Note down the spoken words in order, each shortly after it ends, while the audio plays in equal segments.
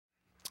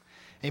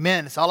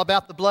Amen. It's all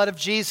about the blood of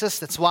Jesus.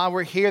 That's why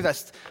we're here.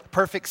 That's the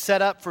perfect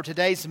setup for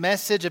today's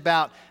message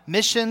about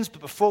missions.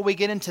 But before we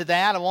get into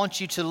that, I want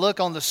you to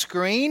look on the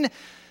screen.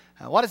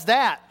 What is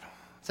that?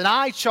 It's an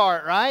eye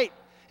chart, right?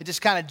 It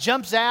just kind of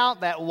jumps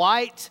out, that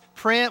white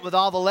print with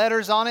all the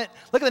letters on it.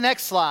 Look at the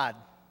next slide.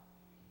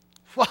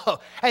 Whoa.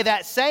 Hey,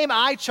 that same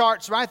eye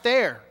chart's right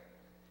there.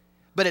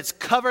 But it's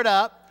covered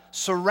up,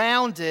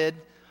 surrounded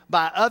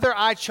by other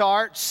eye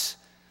charts,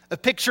 a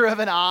picture of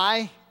an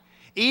eye,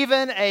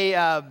 even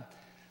a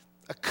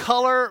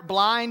color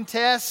blind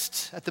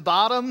test at the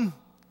bottom.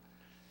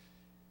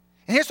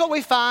 And here's what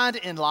we find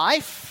in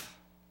life,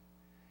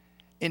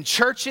 in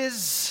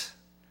churches,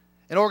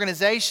 in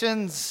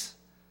organizations.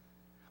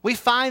 We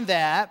find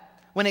that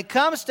when it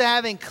comes to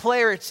having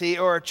clarity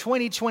or a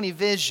 2020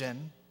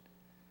 vision,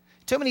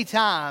 too many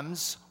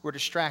times we're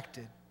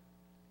distracted.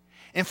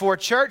 And for a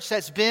church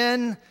that's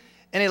been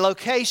in a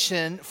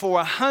location for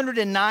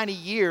 190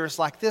 years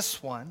like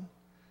this one,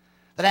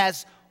 that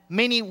has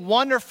many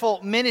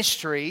wonderful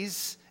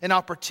ministries and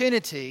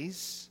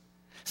opportunities,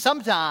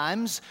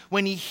 sometimes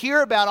when you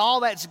hear about all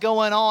that's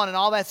going on and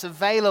all that's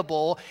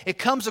available, it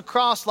comes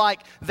across like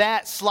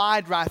that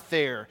slide right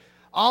there.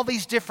 All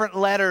these different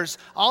letters,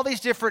 all these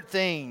different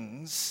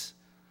things.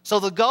 So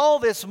the goal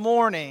this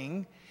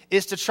morning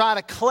is to try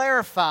to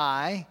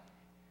clarify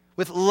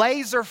with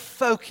laser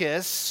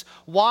focus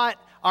what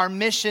our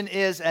mission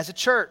is as a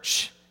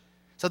church.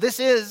 So this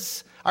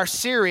is our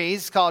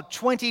series called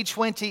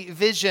 2020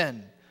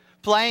 Vision,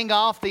 playing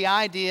off the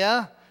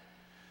idea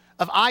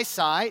of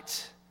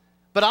eyesight,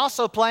 but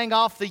also playing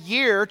off the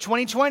year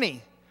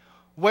 2020.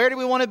 Where do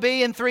we want to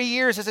be in 3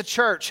 years as a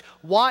church?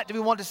 What do we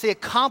want to see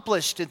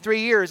accomplished in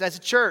 3 years as a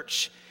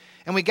church?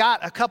 And we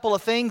got a couple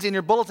of things in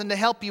your bulletin to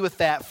help you with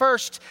that.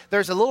 First,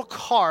 there's a little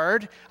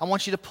card I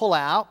want you to pull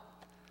out.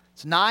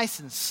 It's nice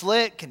and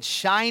slick and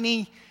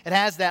shiny. It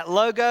has that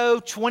logo,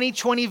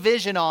 2020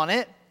 Vision, on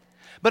it.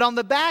 But on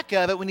the back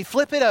of it, when you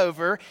flip it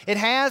over, it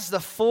has the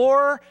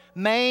 4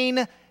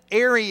 main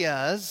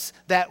areas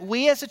that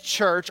we as a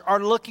church are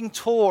looking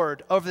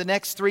toward over the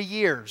next 3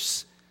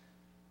 years.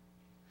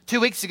 2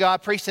 weeks ago, I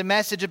preached a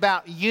message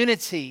about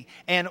unity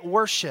and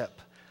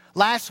worship.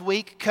 Last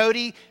week,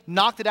 Cody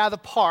knocked it out of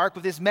the park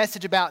with his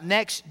message about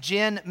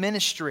next-gen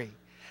ministry.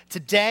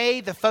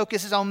 Today, the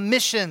focus is on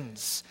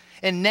missions.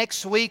 And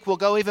next week, we'll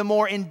go even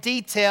more in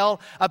detail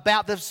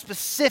about the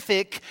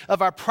specific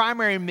of our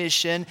primary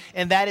mission,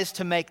 and that is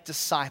to make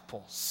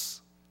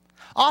disciples.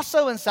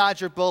 Also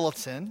inside your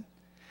bulletin,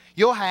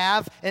 you'll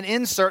have an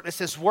insert that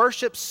says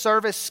worship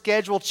service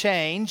schedule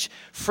change,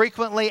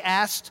 frequently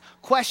asked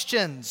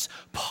questions.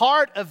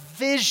 Part of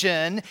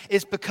vision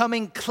is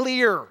becoming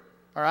clear, all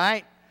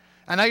right?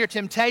 I know your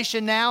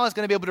temptation now is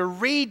going to be able to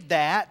read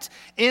that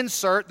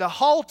insert the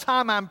whole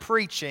time I'm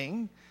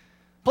preaching.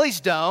 Please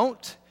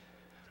don't.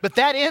 But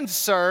that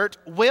insert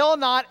will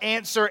not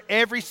answer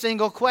every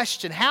single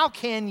question. How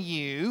can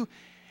you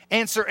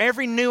answer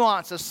every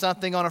nuance of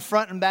something on a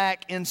front and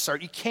back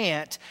insert? You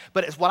can't.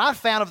 But it's what I've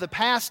found over the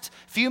past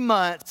few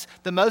months,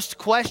 the most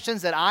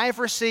questions that I have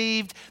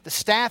received, the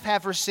staff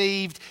have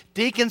received,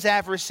 deacons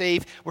have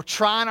received, we're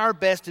trying our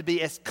best to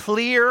be as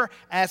clear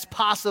as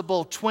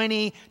possible.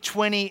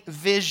 2020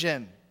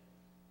 vision.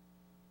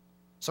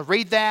 So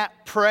read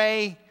that,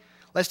 pray.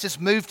 Let's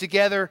just move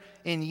together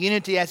in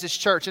unity as this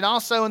church. And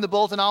also in the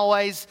bulletin,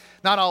 always,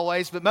 not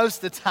always, but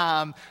most of the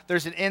time,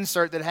 there's an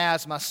insert that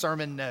has my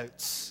sermon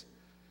notes.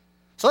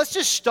 So let's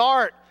just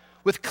start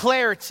with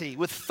clarity,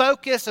 with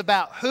focus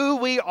about who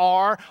we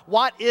are,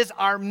 what is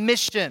our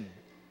mission.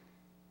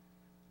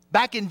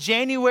 Back in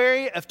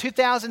January of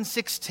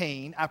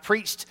 2016, I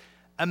preached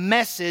a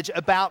message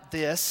about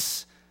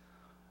this.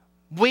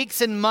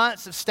 Weeks and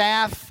months of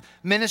staff,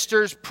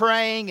 ministers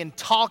praying and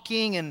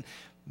talking and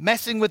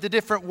messing with the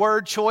different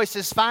word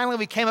choices. Finally,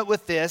 we came up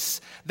with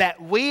this,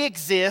 that we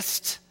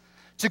exist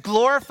to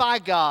glorify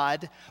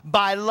God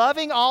by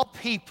loving all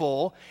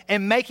people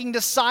and making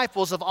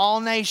disciples of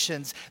all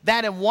nations.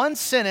 That in one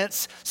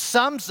sentence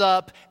sums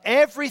up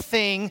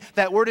everything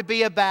that we're to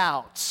be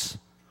about.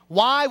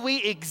 Why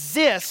we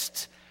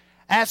exist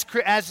as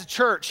a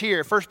church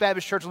here, First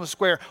Baptist Church on the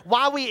Square.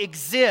 Why we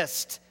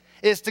exist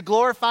is to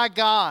glorify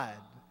God.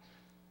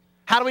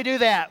 How do we do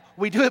that?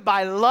 We do it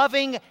by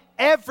loving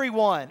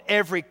everyone,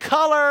 every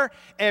color,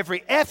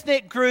 every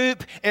ethnic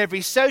group, every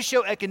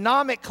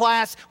socioeconomic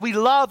class. We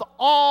love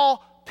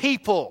all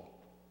people,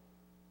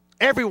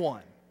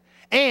 everyone.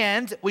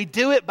 And we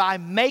do it by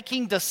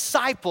making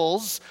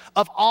disciples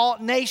of all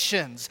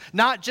nations,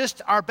 not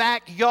just our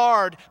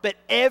backyard, but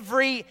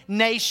every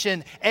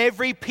nation,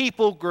 every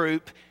people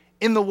group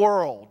in the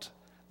world.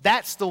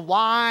 That's the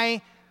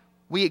why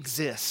we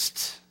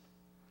exist.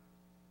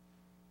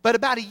 But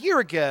about a year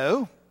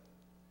ago,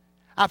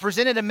 I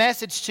presented a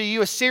message to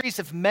you, a series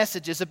of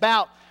messages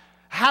about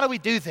how do we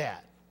do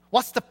that?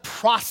 What's the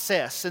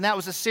process? And that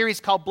was a series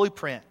called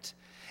Blueprint.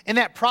 In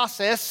that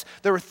process,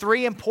 there were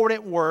 3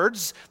 important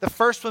words. The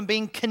first one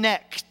being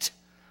connect.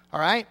 All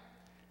right?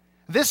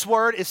 This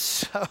word is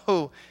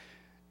so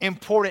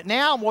important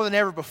now more than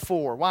ever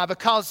before. Why?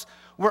 Because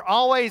we're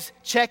always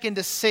checking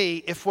to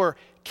see if we're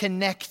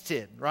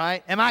connected,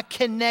 right? Am I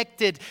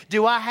connected?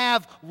 Do I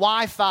have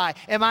Wi-Fi?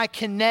 Am I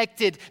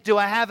connected? Do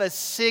I have a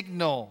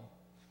signal?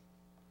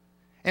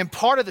 And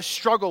part of the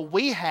struggle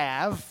we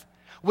have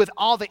with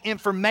all the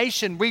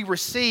information we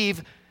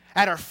receive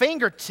at our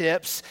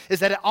fingertips is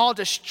that it all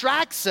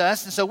distracts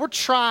us. And so we're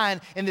trying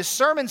in this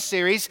sermon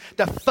series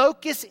to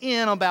focus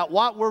in about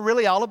what we're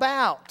really all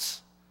about.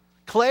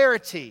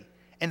 Clarity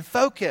and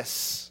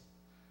focus.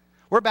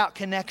 We're about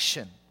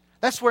connection.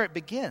 That's where it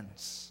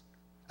begins.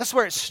 That's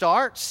where it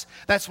starts.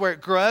 That's where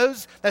it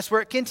grows. That's where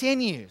it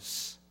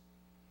continues.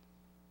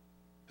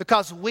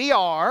 Because we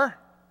are,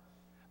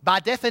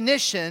 by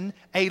definition,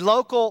 a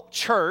local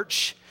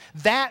church.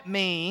 That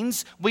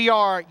means we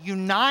are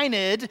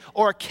united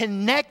or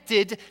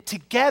connected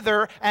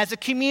together as a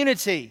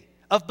community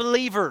of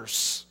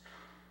believers.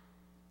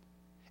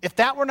 If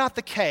that were not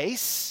the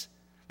case,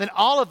 then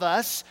all of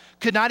us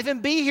could not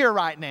even be here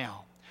right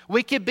now.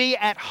 We could be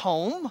at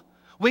home.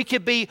 We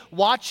could be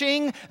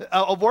watching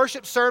a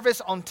worship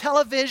service on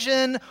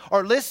television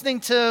or listening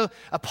to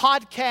a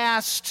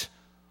podcast.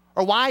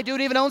 Or why do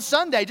it even on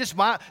Sunday? Just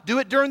why do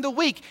it during the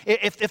week?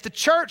 If the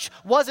church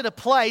wasn't a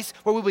place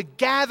where we would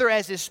gather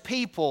as His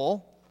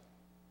people,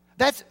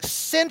 that's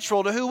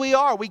central to who we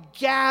are. We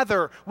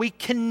gather, we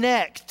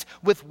connect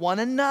with one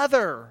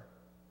another.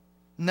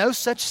 No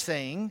such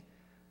thing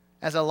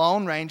as a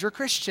Lone Ranger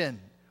Christian.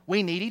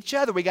 We need each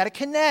other. We got to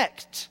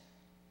connect.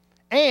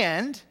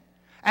 And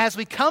as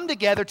we come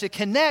together to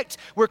connect,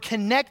 we're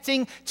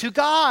connecting to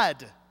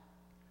God.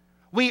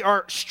 We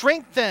are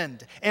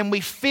strengthened and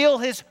we feel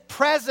His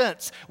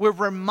presence. We're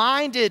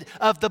reminded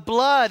of the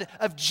blood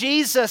of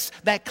Jesus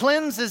that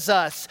cleanses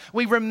us.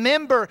 We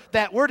remember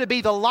that we're to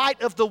be the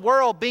light of the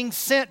world being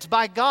sent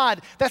by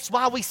God. That's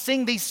why we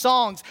sing these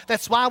songs.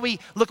 That's why we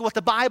look at what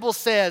the Bible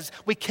says.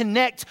 We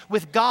connect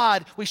with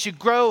God. We should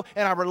grow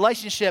in our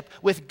relationship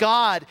with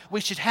God. We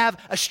should have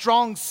a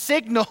strong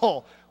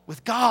signal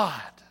with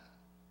God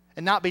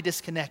and not be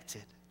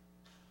disconnected.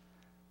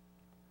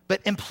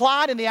 But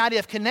implied in the idea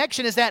of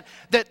connection is that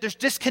there's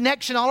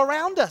disconnection all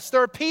around us.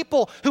 There are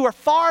people who are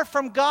far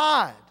from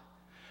God,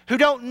 who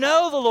don't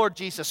know the Lord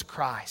Jesus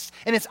Christ.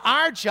 And it's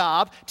our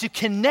job to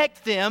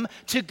connect them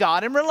to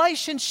God in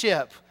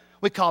relationship.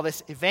 We call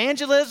this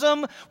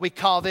evangelism. We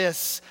call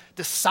this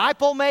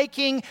disciple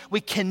making. We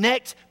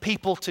connect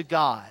people to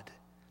God.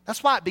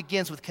 That's why it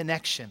begins with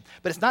connection.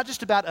 But it's not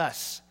just about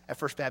us at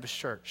First Baptist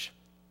Church,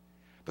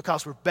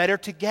 because we're better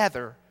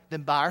together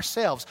than by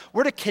ourselves.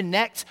 We're to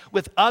connect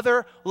with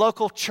other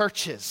local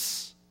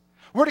churches.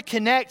 We're to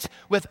connect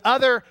with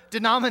other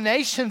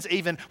denominations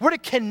even. We're to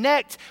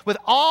connect with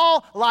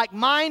all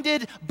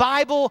like-minded,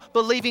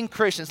 Bible-believing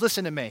Christians.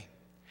 Listen to me.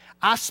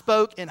 I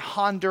spoke in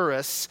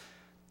Honduras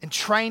and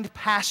trained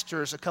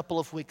pastors a couple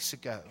of weeks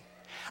ago.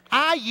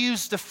 I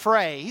used the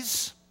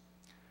phrase,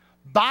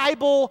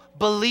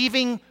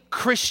 Bible-believing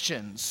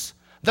Christians.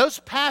 Those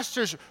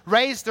pastors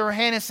raised their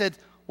hand and said,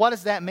 "What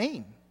does that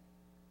mean?"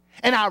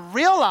 And I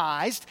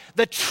realized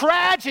the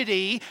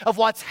tragedy of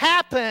what's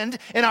happened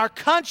in our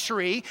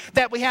country,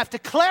 that we have to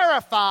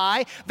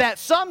clarify that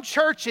some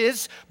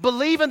churches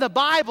believe in the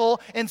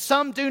Bible and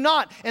some do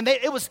not. And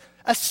it was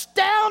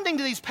astounding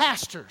to these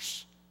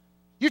pastors.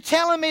 You're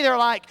telling me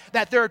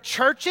that there are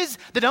churches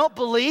that don't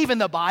believe in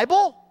the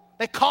Bible?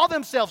 They call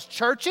themselves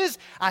churches?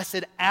 I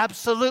said,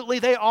 absolutely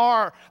they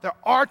are. There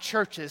are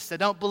churches that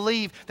don't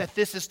believe that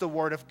this is the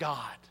Word of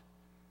God.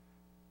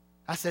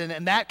 I said,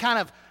 and that kind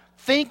of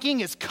thinking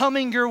is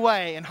coming your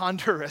way in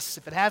Honduras,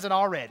 if it hasn't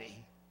already.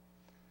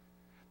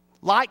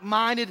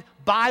 Like-minded,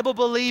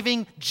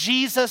 Bible-believing,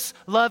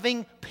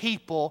 Jesus-loving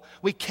people,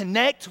 we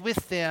connect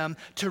with them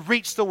to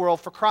reach the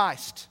world for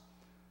Christ.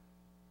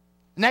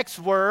 Next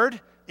word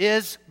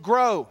is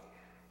grow.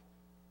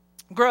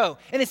 Grow.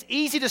 And it's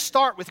easy to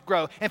start with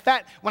grow. In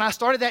fact, when I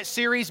started that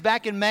series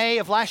back in May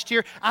of last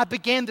year, I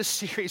began the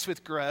series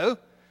with grow.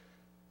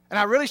 And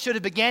I really should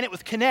have began it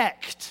with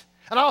connect.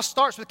 It all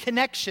starts with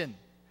connection.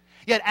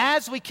 Yet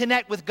as we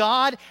connect with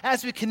God,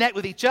 as we connect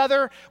with each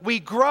other,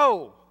 we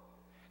grow.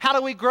 How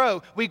do we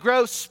grow? We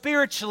grow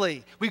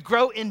spiritually. We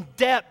grow in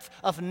depth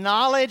of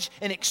knowledge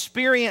and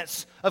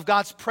experience of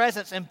God's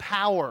presence and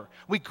power.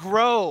 We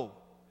grow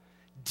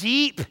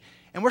deep,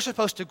 and we're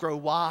supposed to grow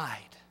wide.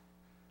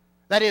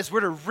 That is, we're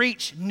to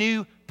reach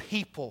new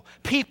people.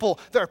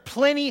 There are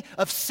plenty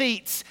of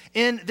seats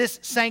in this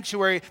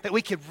sanctuary that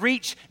we could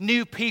reach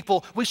new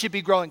people. We should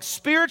be growing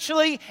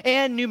spiritually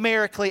and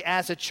numerically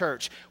as a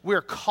church.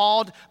 We're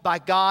called by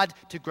God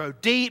to grow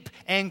deep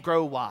and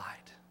grow wide.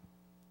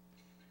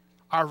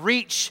 Our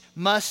reach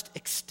must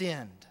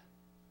extend.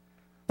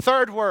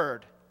 Third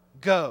word,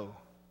 go.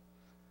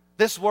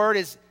 This word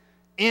is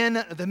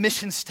in the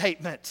mission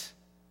statement.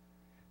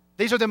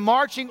 These are the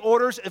marching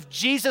orders of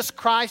Jesus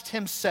Christ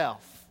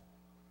Himself.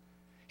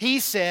 He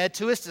said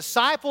to His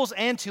disciples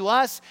and to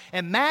us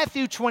in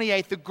Matthew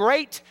 28, the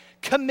Great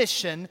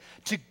Commission,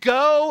 to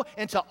go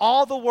into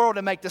all the world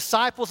and make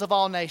disciples of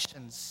all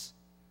nations.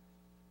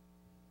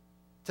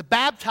 to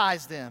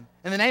baptize them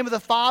in the name of the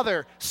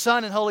Father,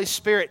 Son, and Holy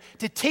Spirit,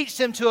 to teach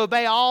them to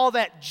obey all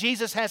that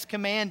Jesus has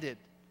commanded.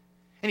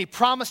 And He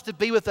promised to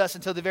be with us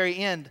until the very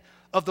end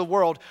of the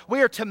world. We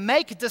are to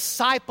make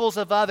disciples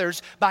of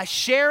others by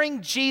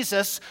sharing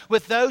Jesus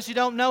with those who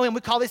don't know Him.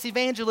 We call this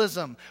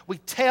evangelism. We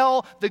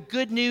tell the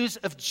good news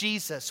of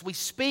Jesus. We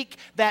speak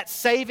that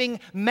saving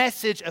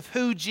message of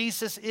who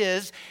Jesus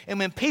is. And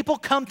when people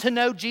come to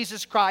know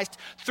Jesus Christ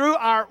through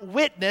our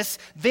witness,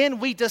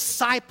 then we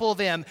disciple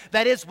them.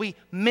 That is, we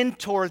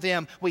mentor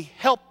them. We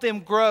help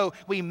them grow.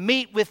 We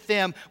meet with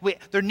them.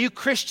 They're new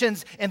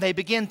Christians and they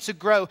begin to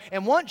grow.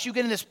 And once you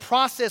get in this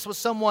process with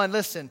someone,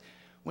 listen,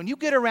 when you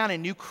get around a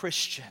new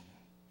Christian,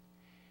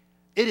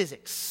 it is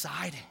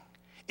exciting.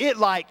 It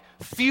like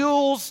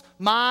fuels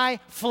my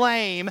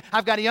flame.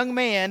 I've got a young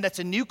man that's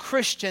a new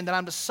Christian that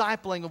I'm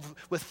discipling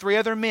with 3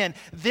 other men.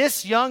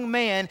 This young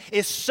man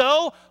is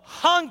so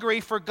hungry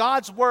for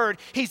God's word.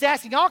 He's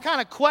asking all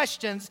kinds of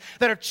questions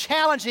that are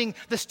challenging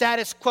the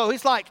status quo.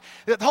 He's like,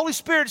 the Holy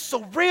Spirit is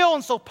so real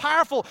and so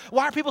powerful.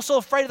 Why are people so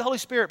afraid of the Holy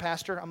Spirit,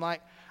 Pastor? I'm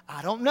like,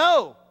 I don't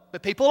know,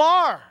 but people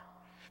are.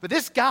 But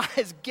this guy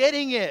is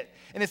getting it.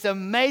 And it's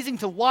amazing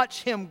to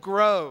watch him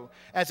grow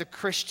as a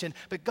Christian.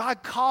 But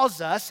God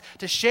calls us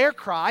to share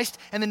Christ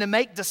and then to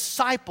make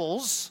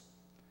disciples.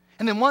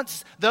 And then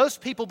once those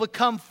people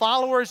become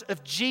followers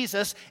of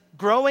Jesus,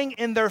 growing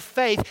in their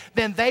faith,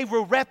 then they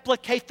will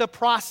replicate the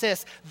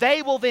process.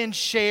 They will then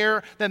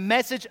share the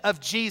message of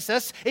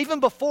Jesus even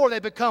before they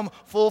become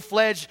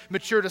full-fledged,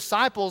 mature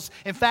disciples.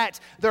 In fact,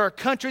 there are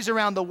countries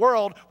around the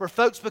world where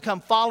folks become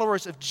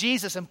followers of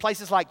Jesus in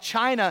places like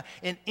China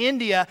and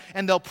India,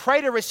 and they'll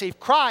pray to receive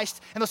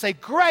Christ, and they'll say,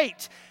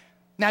 great,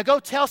 now go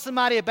tell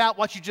somebody about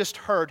what you just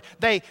heard.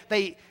 They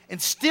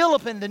instill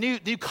upon the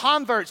new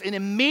converts an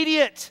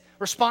immediate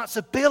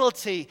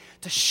responsibility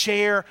to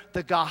share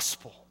the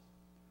gospel.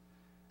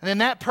 And then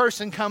that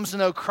person comes to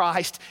know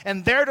Christ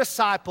and they're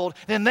discipled.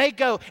 Then they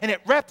go and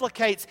it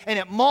replicates and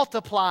it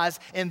multiplies.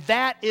 And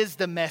that is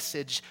the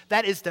message.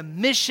 That is the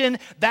mission.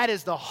 That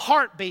is the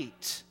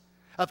heartbeat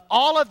of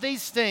all of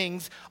these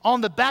things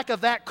on the back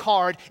of that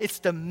card. It's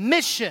the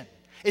mission.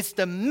 It's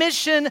the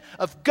mission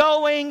of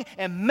going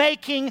and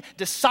making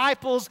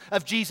disciples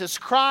of Jesus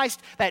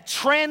Christ that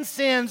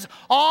transcends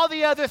all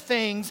the other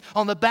things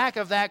on the back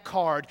of that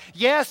card.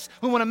 Yes,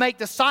 we want to make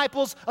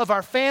disciples of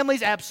our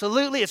families.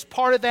 Absolutely, it's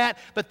part of that.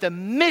 But the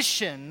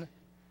mission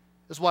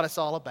is what it's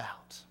all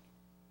about.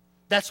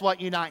 That's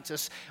what unites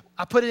us.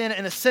 I put it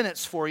in a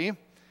sentence for you.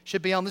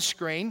 Should be on the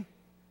screen.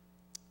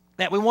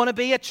 That we want to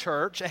be a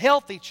church, a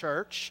healthy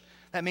church.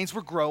 That means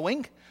we're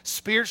growing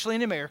spiritually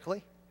and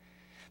numerically.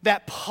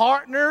 That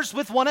partners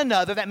with one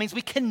another, that means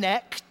we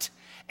connect,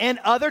 and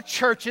other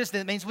churches,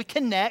 that means we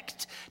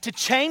connect to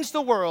change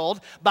the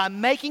world by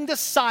making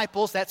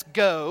disciples, that's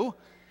go,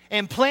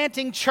 and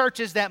planting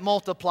churches that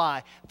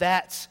multiply,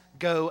 that's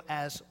go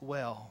as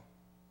well.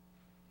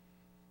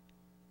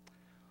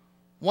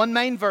 One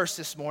main verse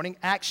this morning,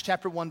 Acts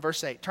chapter 1,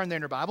 verse 8. Turn there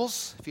in your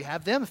Bibles if you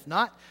have them. If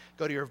not,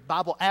 go to your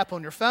Bible app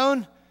on your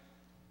phone.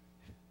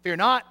 Fear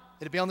not,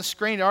 it'll be on the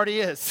screen, it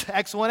already is.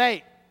 Acts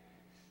 1:8.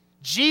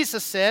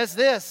 Jesus says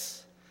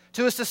this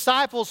to his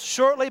disciples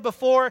shortly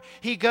before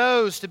he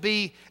goes to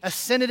be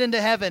ascended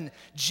into heaven.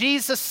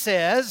 Jesus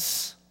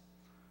says,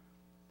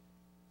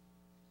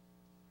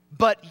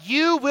 but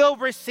you will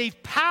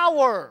receive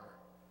power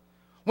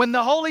when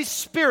the Holy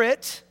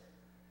Spirit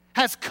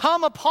has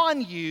come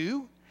upon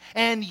you,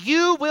 and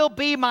you will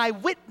be my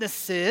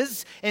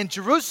witnesses in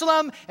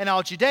Jerusalem and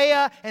all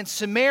Judea and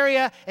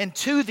Samaria and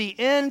to the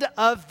end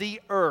of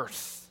the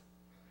earth.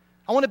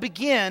 I want to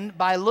begin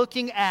by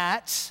looking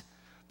at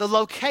the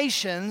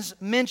locations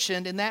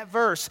mentioned in that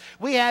verse.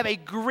 We have a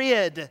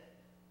grid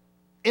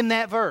in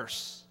that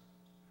verse.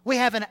 We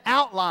have an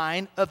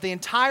outline of the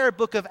entire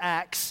book of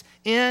Acts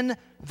in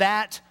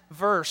that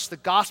verse. The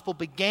gospel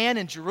began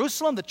in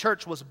Jerusalem. The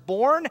church was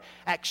born.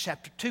 Acts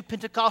chapter 2,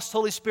 Pentecost,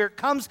 Holy Spirit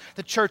comes.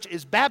 The church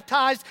is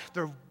baptized.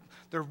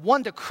 They're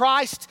won to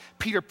Christ.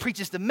 Peter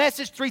preaches the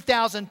message,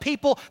 3,000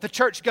 people. The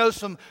church goes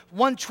from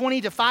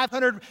 120 to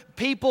 500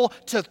 people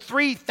to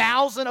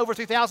 3,000, over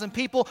 3,000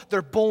 people.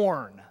 They're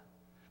born.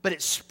 But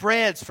it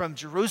spreads from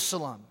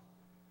Jerusalem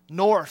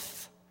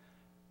north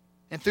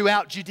and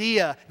throughout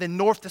Judea, then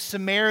north to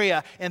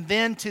Samaria, and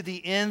then to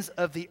the ends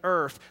of the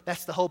earth.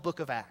 That's the whole book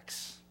of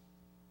Acts.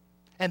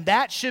 And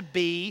that should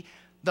be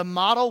the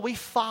model we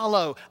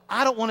follow.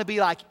 I don't want to be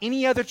like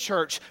any other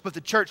church, but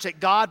the church that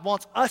God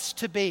wants us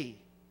to be.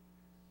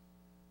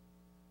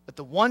 But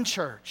the one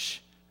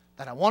church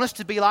that I want us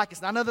to be like,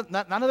 it's not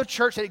another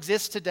church that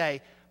exists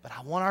today, but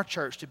I want our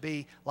church to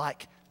be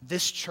like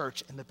this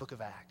church in the book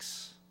of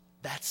Acts.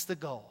 That's the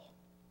goal.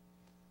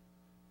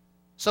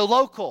 So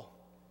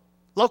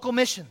local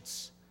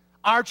missions,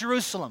 our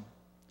Jerusalem.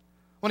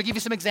 I want to give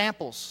you some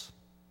examples.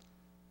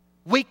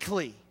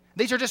 Weekly.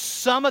 These are just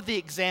some of the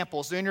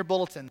examples. They're in your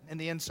bulletin in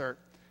the insert.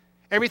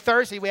 Every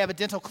Thursday we have a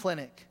dental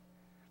clinic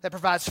that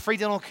provides free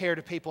dental care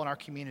to people in our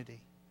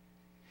community.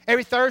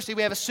 Every Thursday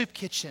we have a soup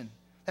kitchen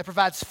that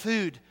provides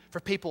food for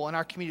people in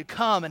our community to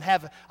come and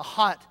have a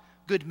hot,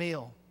 good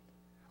meal.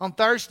 On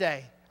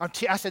Thursday, on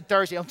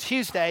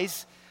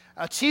Tuesdays,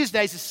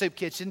 Tuesdays is Soup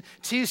Kitchen.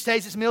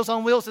 Tuesdays is Meals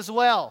on Wheels as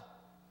well.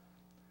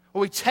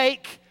 Where we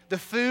take the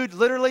food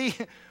literally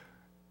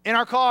in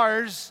our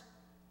cars,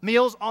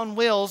 Meals on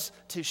Wheels,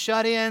 to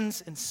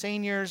shut-ins and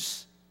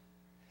seniors.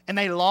 And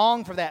they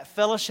long for that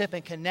fellowship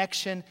and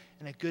connection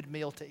and a good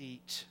meal to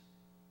eat.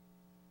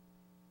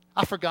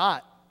 I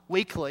forgot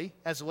weekly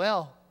as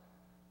well.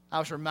 I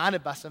was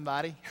reminded by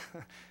somebody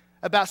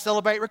about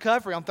Celebrate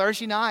Recovery on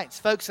Thursday nights.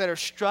 Folks that are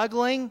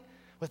struggling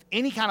with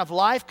any kind of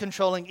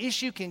life-controlling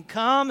issue can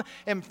come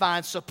and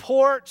find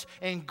support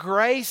and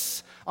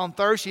grace on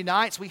Thursday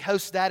nights. We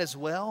host that as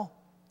well.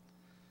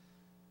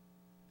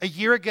 A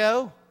year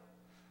ago,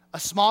 a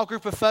small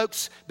group of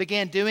folks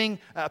began doing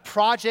a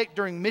project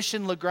during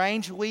Mission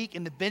LaGrange Week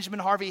in the Benjamin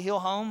Harvey Hill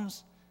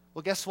homes.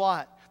 Well, guess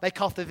what? They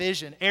caught the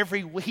vision.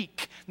 Every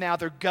week now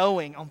they're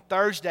going on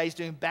Thursdays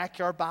doing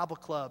backyard Bible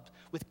club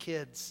with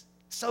kids.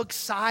 So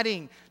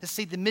exciting to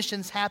see the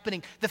missions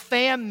happening. The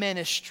FAM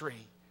ministry,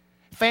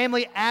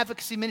 family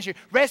advocacy ministry,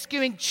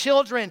 rescuing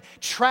children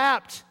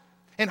trapped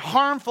in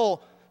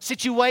harmful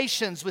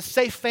situations with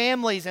safe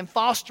families and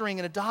fostering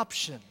and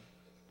adoption.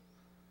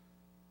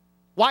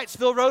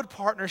 Whitesville Road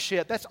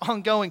Partnership, that's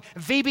ongoing.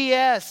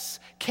 VBS,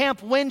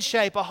 Camp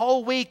Windshape, a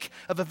whole week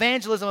of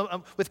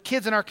evangelism with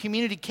kids in our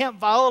community. Camp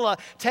Viola,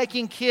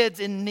 taking kids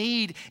in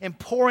need and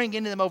pouring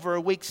into them over a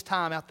week's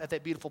time out at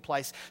that beautiful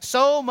place.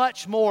 So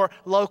much more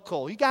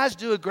local. You guys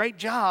do a great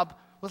job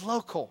with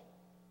local.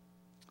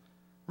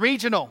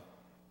 Regional,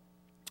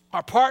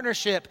 our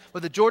partnership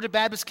with the Georgia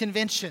Baptist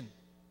Convention.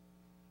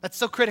 That's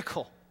so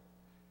critical.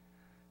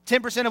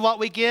 10% of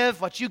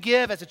what you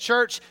give as a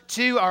church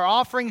to our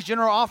offerings,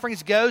 general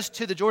offerings, goes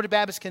to the Georgia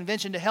Baptist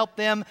Convention to help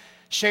them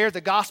share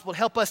the gospel, to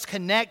help us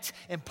connect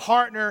and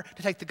partner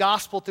to take the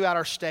gospel throughout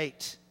our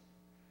state.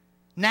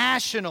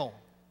 National,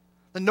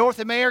 the North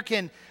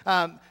American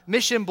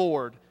Mission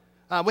Board.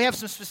 We have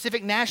some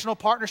specific national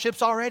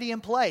partnerships already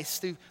in place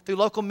through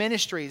local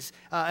ministries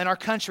in our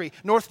country.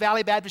 North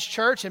Valley Baptist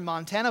Church in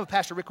Montana with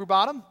Pastor Rick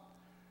Rubottom.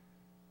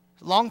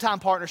 Long-time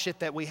partnership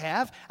that we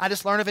have. I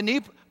just learned of a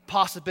new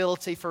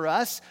possibility for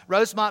us.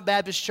 Rosemont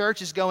Baptist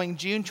Church is going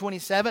June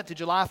 27th to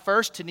July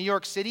 1st to New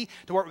York City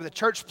to work with a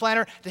church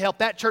planner to help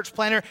that church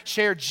planner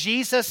share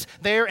Jesus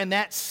there in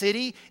that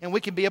city, and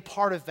we can be a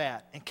part of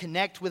that and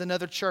connect with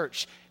another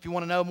church. If you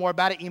want to know more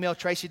about it, email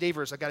Tracy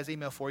Devers. I got his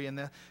email for you in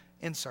the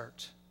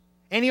insert.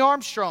 Annie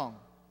Armstrong.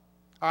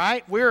 All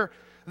right,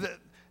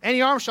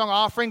 Annie Armstrong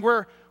offering,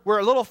 we're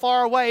a little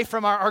far away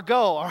from our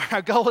goal.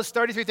 Our goal is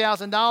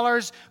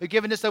 $33,000. We've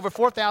given just over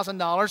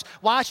 $4,000.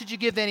 Why should you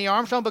give to Annie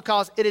Armstrong?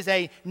 Because it is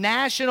a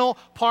national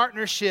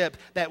partnership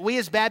that we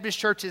as Baptist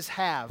churches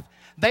have.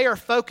 They are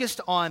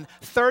focused on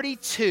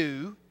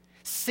 32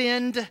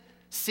 send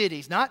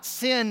cities. Not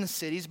sin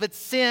cities, but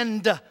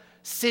send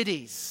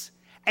cities.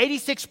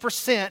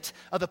 86%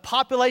 of the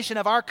population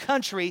of our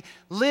country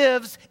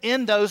lives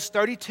in those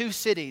 32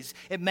 cities.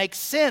 It makes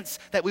sense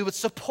that we would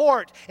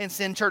support and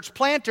send church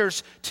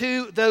planters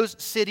to those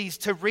cities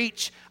to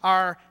reach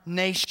our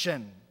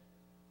nation.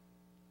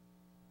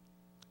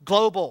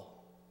 Global.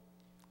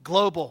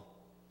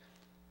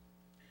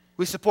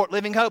 We support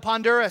Living Hope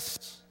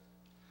Honduras.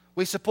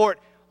 We support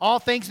All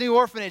Things New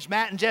Orphanage,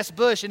 Matt and Jess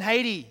Bush in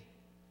Haiti.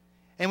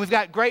 And we've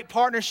got great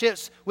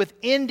partnerships with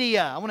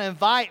India. I want to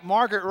invite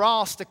Margaret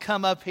Ross to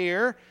come up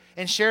here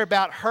and share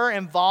about her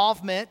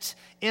involvement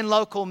in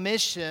local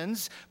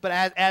missions.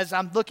 But as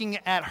I'm looking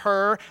at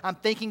her, I'm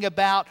thinking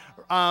about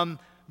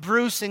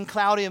Bruce and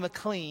Claudia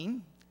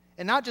McLean.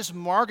 And not just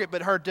Margaret,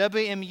 but her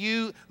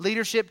WMU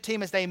leadership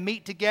team as they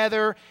meet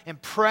together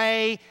and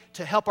pray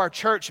to help our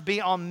church be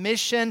on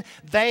mission.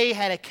 They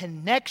had a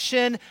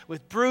connection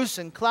with Bruce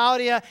and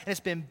Claudia, and it's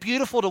been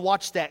beautiful to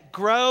watch that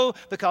grow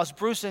because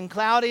Bruce and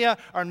Claudia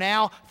are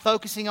now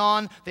focusing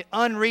on the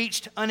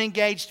unreached,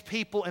 unengaged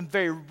people in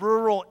very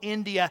rural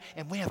India,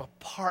 and we have a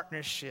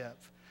partnership.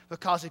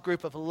 Because a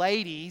group of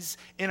ladies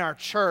in our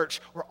church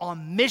were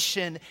on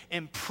mission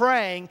and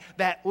praying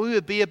that we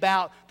would be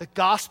about the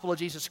gospel of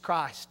Jesus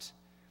Christ.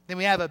 Then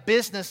we have a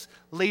business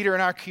leader in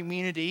our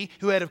community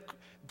who had a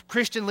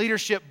Christian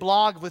leadership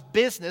blog with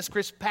business,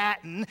 Chris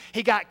Patton.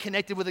 He got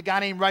connected with a guy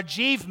named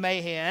Rajiv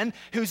Mahan,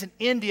 who's in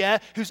India,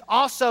 who's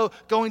also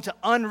going to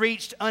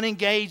unreached,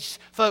 unengaged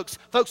folks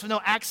with no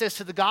access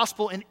to the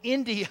gospel in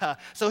India.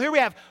 So here we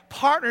have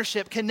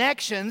partnership,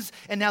 connections,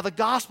 and now the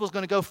gospel is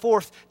going to go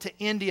forth to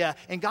India.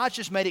 And God's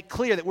just made it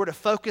clear that we're to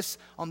focus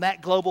on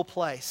that global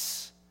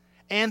place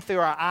and through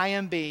our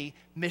IMB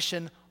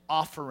mission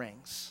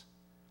offerings.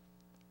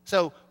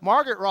 So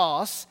Margaret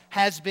Ross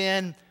has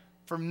been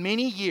for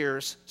many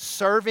years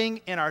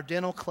serving in our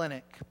dental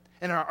clinic.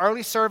 In our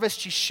early service,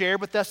 she shared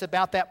with us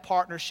about that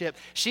partnership.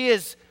 She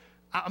is,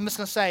 I'm just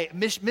going to say,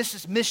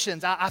 Mrs.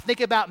 Missions. I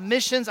think about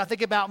missions. I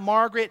think about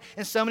Margaret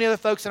and so many other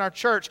folks in our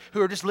church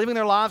who are just living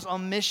their lives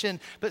on mission,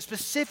 but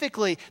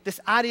specifically this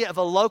idea of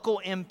a local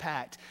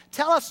impact.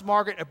 Tell us,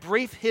 Margaret, a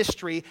brief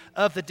history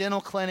of the dental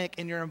clinic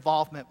and your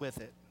involvement with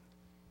it.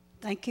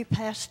 Thank you,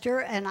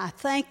 Pastor, and I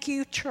thank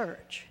you,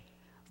 church,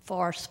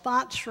 for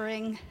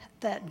sponsoring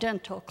that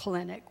dental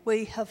clinic.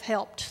 We have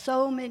helped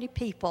so many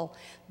people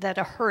that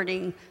are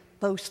hurting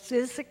both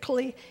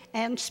physically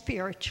and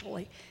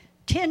spiritually.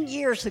 10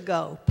 years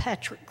ago,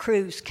 Patrick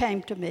Cruz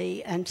came to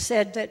me and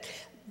said that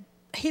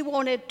he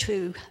wanted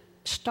to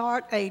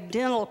start a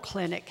dental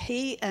clinic.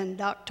 He and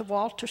Dr.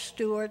 Walter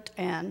Stewart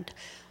and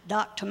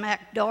Dr.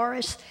 Mac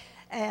Doris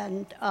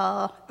and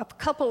a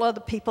couple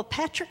other people.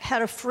 Patrick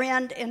had a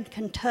friend in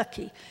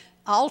Kentucky,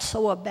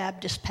 also a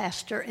Baptist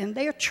pastor. In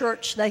their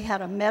church, they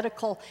had a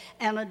medical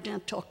and a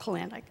dental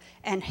clinic,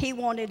 and he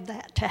wanted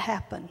that to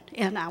happen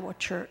in our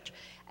church.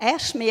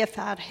 Asked me if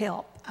I'd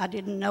help. I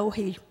didn't know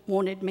he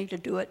wanted me to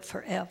do it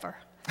forever.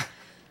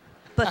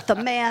 But the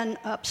man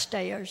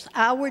upstairs,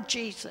 our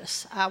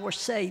Jesus, our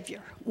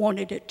Savior,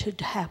 wanted it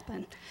to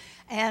happen.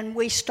 And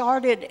we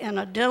started in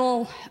a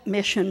dental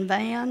mission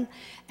van,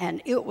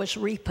 and it was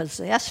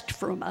repossessed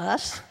from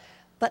us.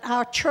 But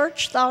our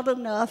church thought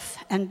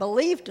enough and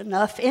believed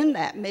enough in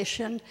that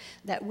mission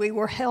that we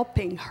were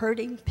helping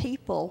hurting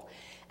people,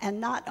 and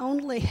not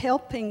only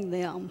helping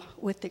them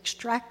with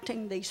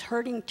extracting these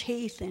hurting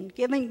teeth and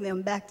giving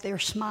them back their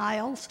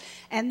smiles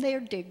and their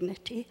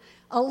dignity,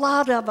 a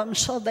lot of them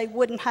so they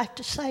wouldn't have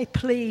to say,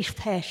 please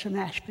pass your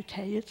mashed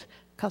potatoes,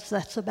 because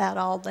that's about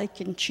all they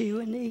can chew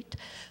and eat.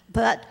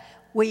 But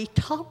we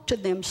talked to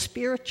them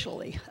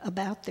spiritually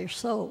about their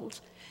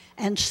souls.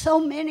 And so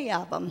many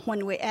of them,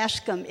 when we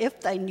asked them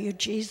if they knew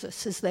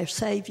Jesus as their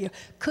Savior,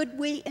 could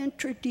we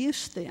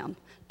introduce them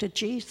to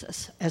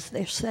Jesus as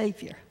their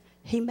Savior?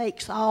 He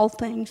makes all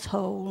things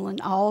whole and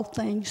all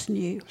things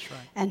new. That's right.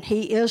 And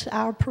He is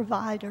our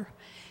provider.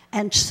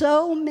 And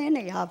so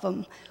many of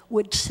them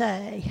would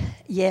say,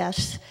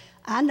 yes,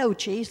 I know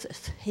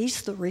Jesus.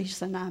 He's the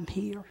reason I'm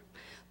here.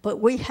 But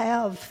we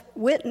have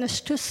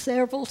witnessed to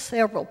several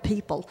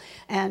people,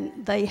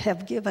 and they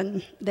have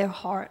given their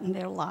heart and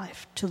their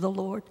life to the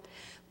Lord.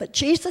 But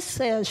Jesus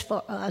says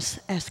for us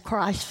as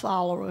Christ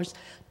followers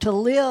to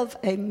live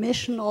a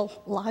missional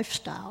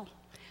lifestyle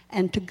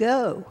and to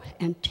go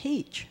and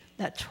teach.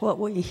 That's what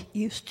we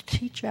used to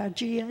teach our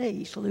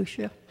GAs,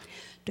 Lucia,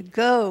 to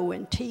go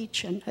and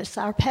teach. And as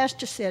our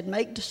pastor said,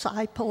 make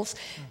disciples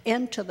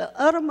into the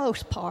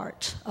uttermost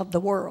parts of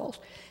the world.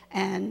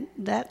 And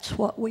that's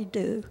what we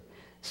do.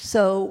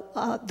 So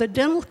the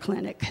dental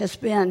clinic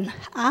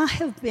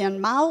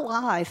my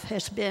life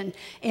has been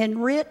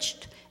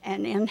enriched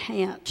and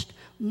enhanced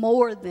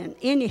more than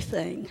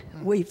anything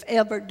we've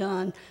ever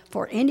done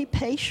for any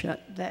patient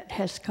that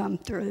has come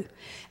through.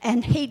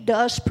 And He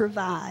does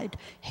provide.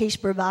 He's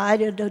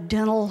provided a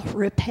dental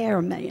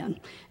repairman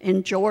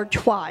in George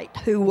White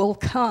who will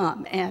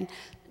come and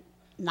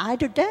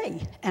night or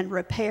day and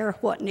repair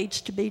what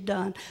needs to be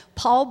done.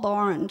 Paul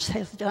Barnes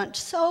has done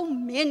so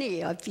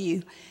many of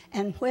you,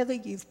 and whether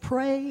you've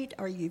prayed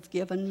or you've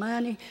given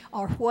money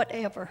or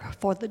whatever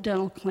for the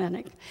dental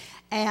clinic.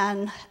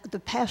 And the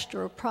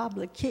pastor will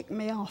probably kick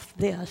me off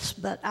this,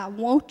 but I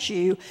want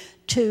you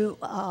to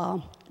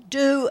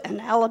do an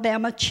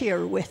Alabama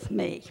cheer with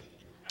me.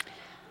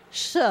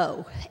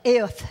 So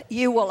if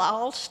you will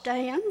all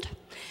stand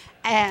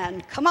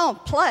and come on,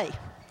 play.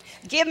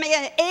 Give me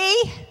an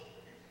E.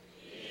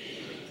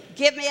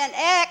 Give me an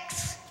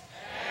X.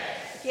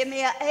 Give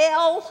me an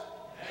L.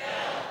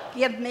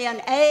 Give me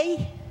an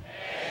A.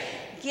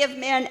 Give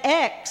me an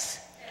X.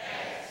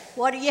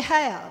 What do you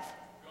have?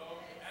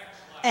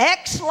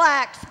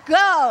 X-lax.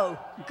 Go,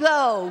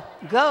 go,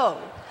 go.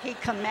 He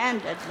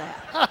commanded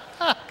that.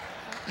 All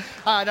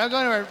right, don't go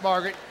anywhere,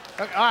 Margaret.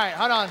 All right,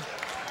 hold on.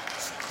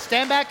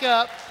 Stand back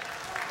up.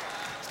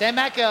 Stand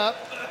back up.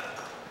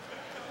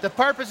 The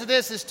purpose of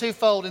this is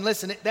twofold. And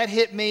listen, that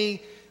hit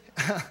me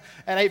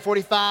at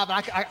 8:45.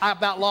 I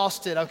about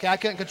lost it, okay? I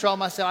couldn't control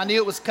myself. I knew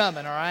it was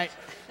coming, all right?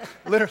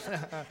 Literally.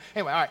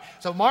 Anyway, all right.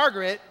 So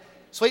Margaret,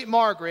 sweet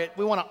Margaret,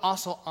 we want to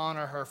also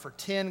honor her for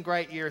 10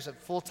 great years of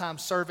full-time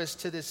service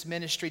to this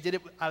ministry. Did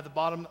it out of the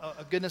bottom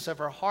of goodness of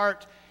her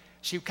heart.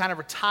 She kind of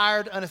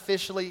retired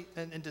unofficially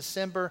in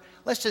December.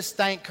 Let's just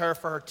thank her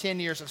for her 10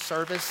 years of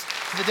service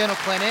to the dental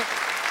clinic.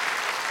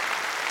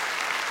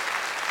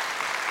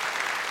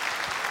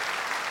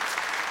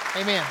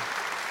 Amen.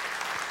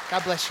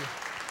 God bless you.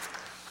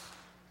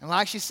 And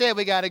like she said,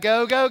 we got to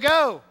go, go,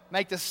 go.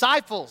 Make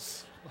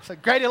disciples. It's a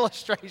great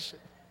illustration.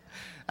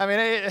 I mean,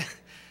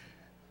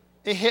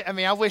 it hit. I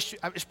mean, I wish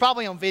it's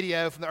probably on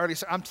video from the early.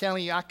 I'm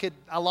telling you,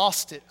 I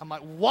lost it. I'm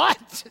like,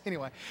 what?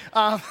 Anyway,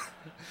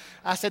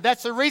 I said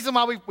that's the reason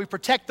why we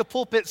protect the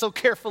pulpit so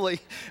carefully.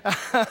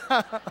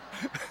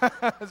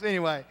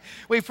 Anyway,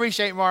 we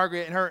appreciate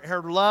Margaret and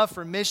her love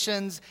for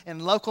missions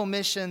and local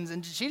missions,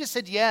 and she just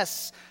said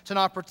yes to an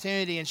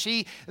opportunity.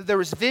 And there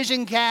was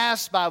vision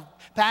cast by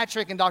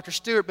Patrick and Dr.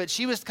 Stewart, but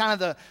she was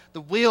kind of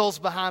the wheels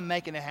behind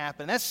making it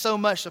happen. That's so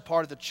much a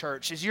part of the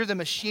church. Is you're the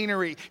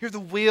machinery, you're the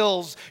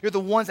wheels, you're the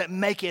ones that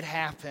make it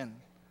happen.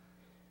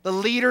 The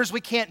leaders,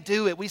 we can't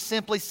do it. We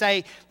simply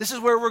say, this is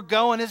where we're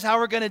going, this is how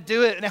we're going to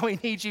do it, and now we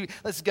need you.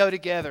 Let's go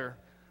together.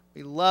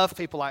 We love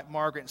people like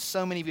Margaret and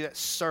so many of you that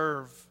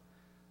serve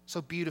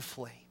so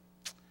beautifully.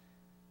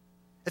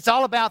 It's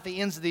all about the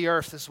ends of the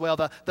earth as well,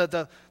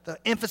 the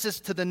emphasis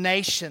to the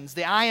nations.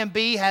 The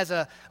IMB has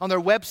on their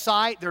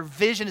website, their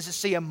vision is to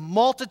see a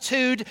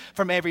multitude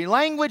from every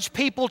language,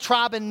 people,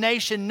 tribe, and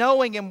nation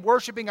knowing and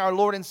worshiping our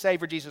Lord and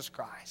Savior Jesus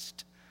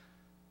Christ.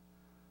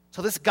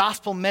 So this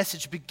gospel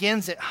message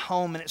begins at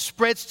home and it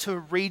spreads to a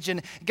region,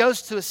 it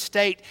goes to a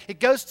state,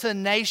 it goes to a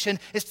nation.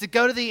 It's to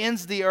go to the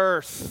ends of the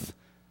earth.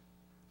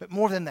 But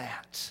more than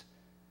that,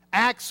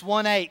 Acts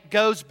 1:8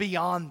 goes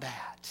beyond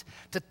that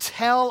to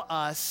tell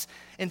us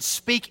and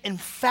speak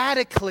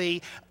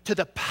emphatically to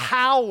the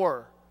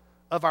power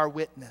of our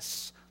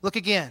witness. Look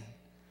again.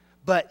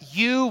 But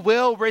you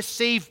will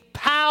receive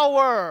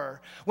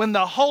power when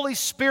the Holy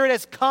Spirit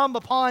has come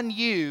upon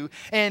you,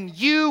 and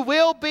you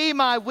will be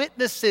my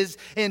witnesses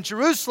in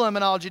Jerusalem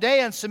and all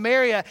Judea and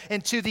Samaria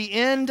and to the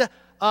end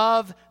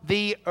of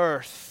the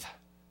earth.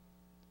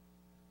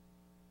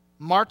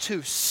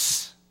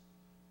 Martus,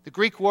 the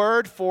Greek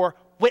word for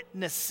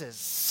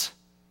witnesses.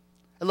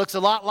 It looks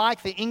a lot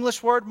like the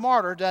English word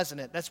martyr, doesn't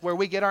it? That's where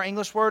we get our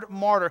English word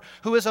martyr.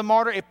 Who is a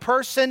martyr? A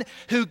person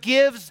who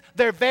gives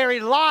their very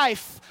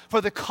life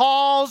for the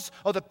cause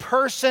or the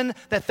person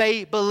that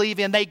they believe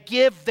in. They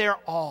give their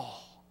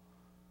all.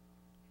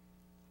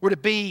 We're to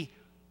be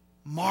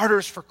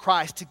martyrs for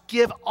Christ, to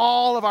give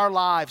all of our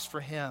lives for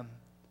Him.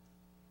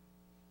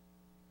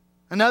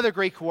 Another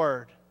Greek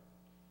word,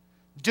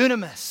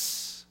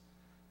 dunamis.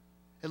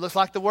 It looks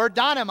like the word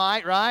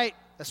dynamite, right?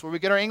 That's where we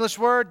get our English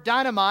word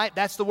dynamite.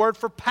 That's the word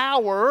for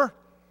power.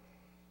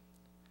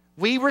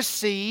 We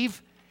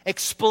receive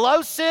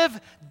explosive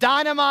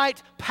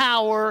dynamite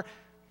power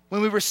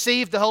when we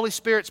receive the Holy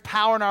Spirit's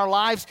power in our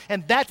lives.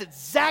 And that's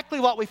exactly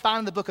what we find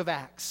in the book of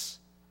Acts.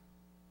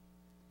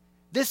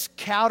 This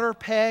counter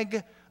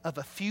peg of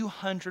a few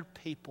hundred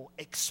people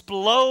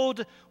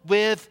explode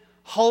with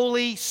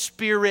Holy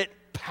Spirit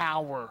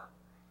power.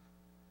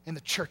 And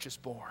the church is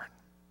born.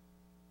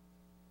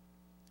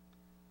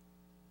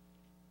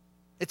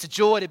 It's a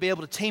joy to be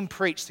able to team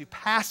preach through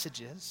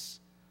passages.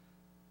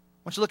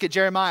 I want you to look at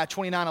Jeremiah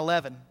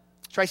 29:11.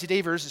 Tracy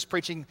Devers is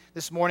preaching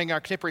this morning in our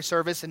contemporary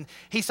service, and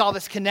he saw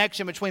this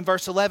connection between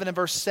verse 11 and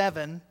verse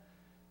 7.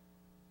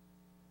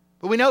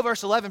 But we know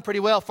verse 11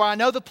 pretty well. For I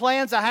know the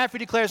plans I have for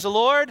you, declares the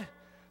Lord,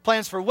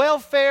 plans for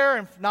welfare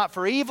and not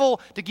for evil,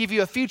 to give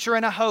you a future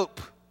and a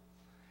hope.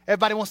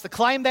 Everybody wants to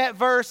claim that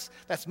verse.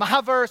 That's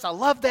my verse. I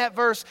love that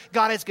verse.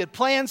 God has good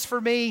plans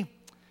for me.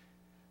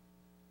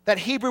 That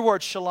Hebrew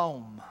word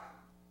shalom,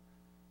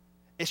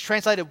 it's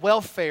translated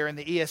welfare in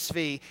the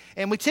ESV.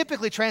 And we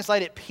typically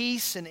translate it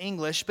peace in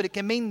English, but it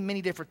can mean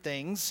many different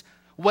things.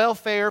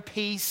 Welfare,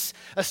 peace,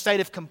 a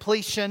state of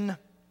completion.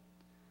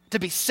 To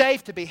be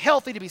safe, to be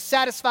healthy, to be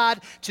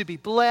satisfied, to be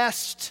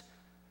blessed.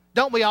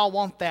 Don't we all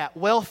want that?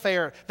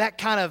 Welfare, that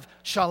kind of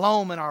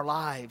shalom in our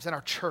lives, in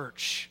our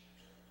church.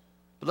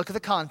 But look at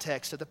the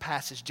context of the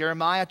passage.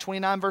 Jeremiah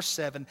 29 verse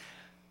 7.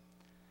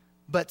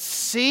 But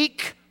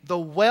seek the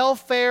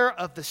welfare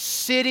of the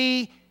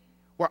city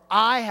where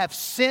I have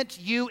sent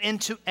you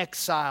into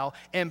exile,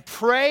 and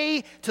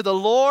pray to the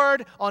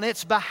Lord on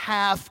its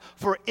behalf,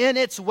 for in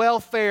its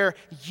welfare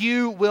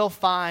you will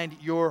find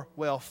your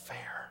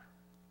welfare.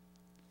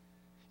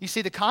 You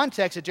see, the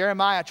context of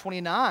Jeremiah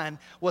 29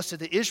 was to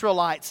the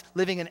Israelites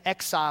living in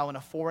exile in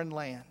a foreign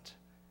land.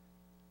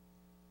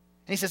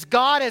 And he says,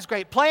 God has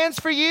great plans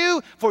for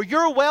you, for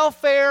your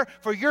welfare,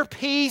 for your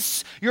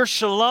peace, your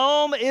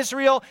shalom,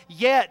 Israel,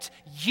 yet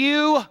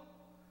you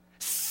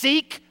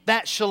seek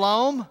that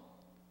shalom.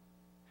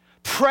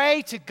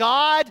 Pray to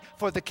God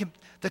for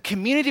the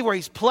community where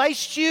He's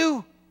placed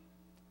you,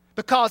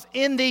 because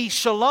in the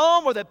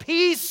shalom or the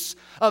peace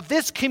of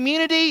this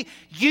community,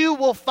 you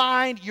will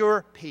find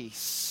your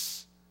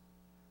peace.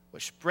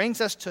 Which brings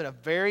us to a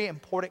very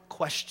important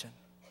question.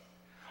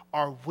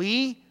 Are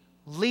we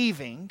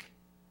leaving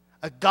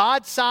a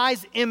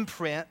God-sized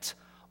imprint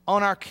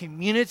on our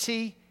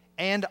community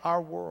and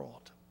our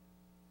world?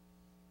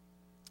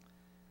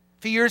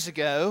 A few years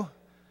ago,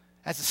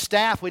 as a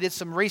staff, we did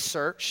some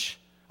research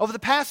over the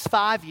past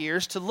 5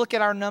 years to look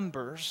at our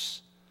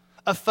numbers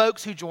of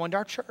folks who joined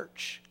our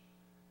church.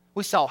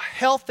 We saw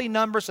healthy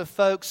numbers of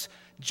folks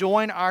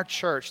join our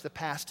church the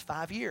past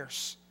 5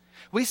 years.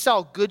 We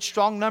saw good,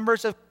 strong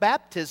numbers of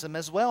baptism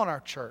as well in our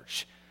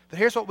church. But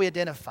here's what we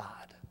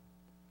identified.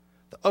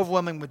 The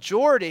overwhelming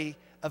majority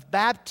of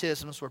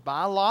baptisms were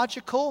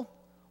biological,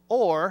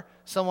 or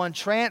someone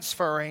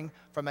transferring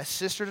from a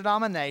sister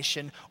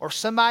denomination, or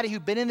somebody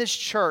who'd been in this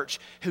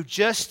church who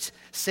just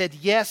said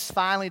yes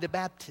finally to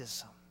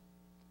baptism.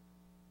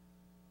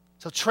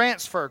 So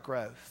transfer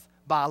growth,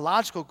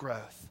 biological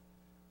growth,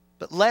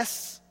 but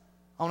less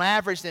on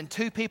average than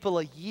 2 people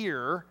a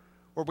year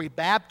were we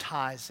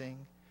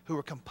baptizing who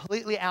were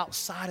completely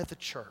outside of the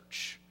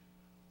church,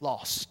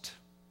 lost.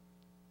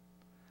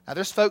 Now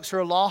there's folks who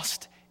are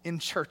lost in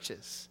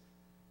churches,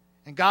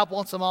 and God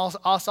wants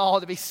us all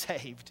to be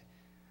saved,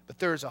 but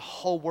there's a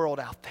whole world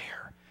out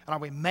there. And are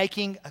we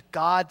making a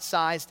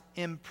God-sized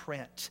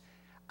imprint?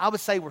 I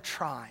would say we're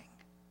trying,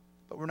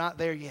 but we're not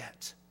there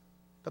yet.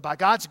 But by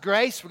God's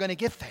grace, we're going to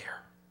get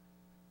there.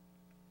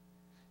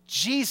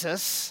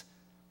 Jesus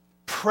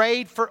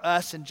prayed for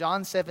us in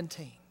John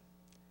 17.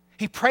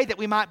 He prayed that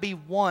we might be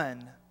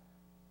one.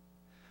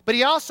 But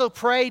he also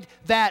prayed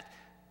that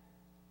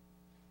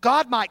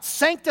God might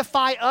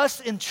sanctify us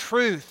in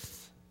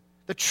truth,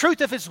 the truth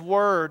of his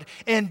word.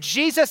 And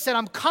Jesus said,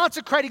 I'm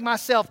consecrating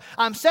myself,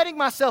 I'm setting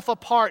myself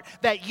apart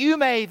that you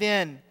may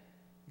then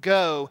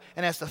go.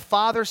 And as the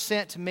Father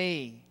sent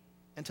me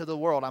into the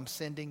world, I'm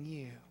sending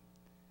you.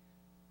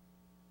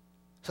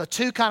 So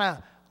 2 kind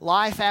of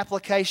life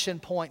application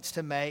points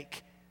to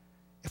make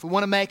if we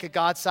want to make a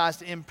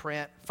God-sized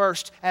imprint.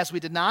 First, as we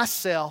deny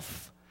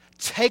self,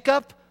 take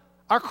up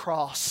our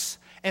cross,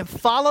 and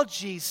follow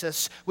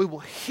Jesus, we will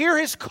hear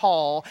his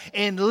call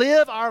and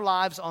live our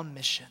lives on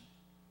mission.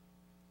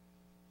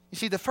 You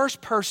see, the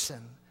first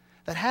person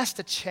that has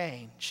to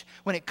change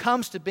when it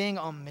comes to being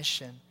on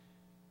mission,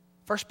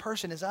 first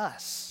person is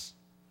us.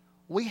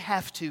 We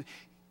have to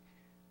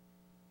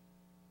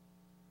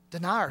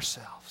deny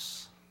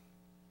ourselves,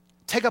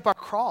 take up our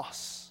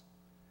cross,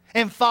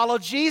 and follow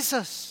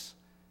Jesus,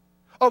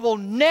 or we'll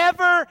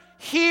never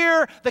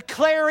hear the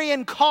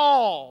clarion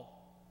call.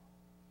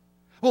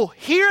 We'll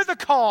hear the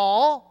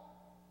call,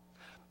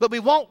 but we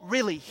won't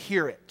really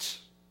hear it.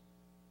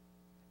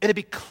 It'll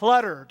be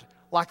cluttered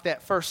like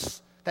that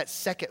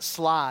second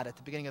slide at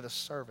the beginning of the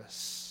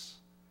service.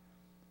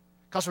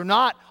 Because we're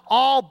not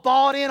all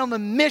bought in on the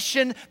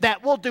mission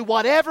that we'll do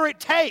whatever it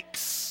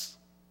takes.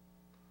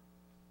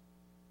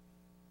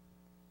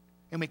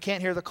 And we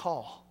can't hear the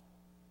call.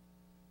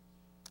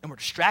 And we're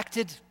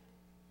distracted,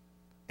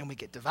 and we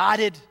get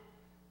divided.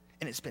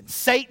 And it's been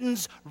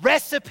Satan's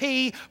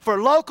recipe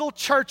for local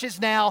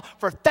churches now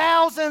for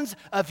thousands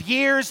of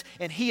years.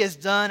 And he has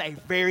done a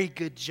very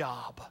good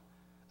job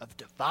of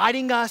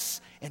dividing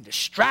us and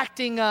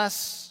distracting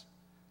us.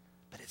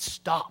 But it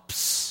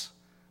stops.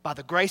 By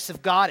the grace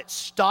of God, it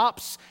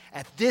stops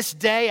at this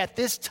day, at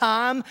this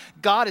time.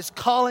 God is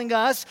calling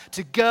us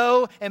to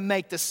go and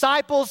make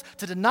disciples,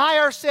 to deny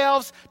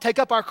ourselves, take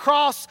up our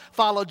cross,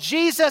 follow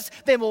Jesus.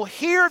 Then we'll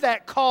hear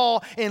that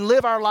call and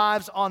live our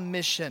lives on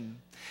mission.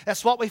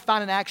 That's what we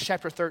find in Acts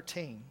chapter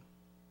 13.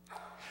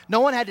 No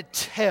one had to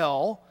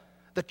tell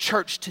the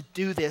church to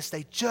do this.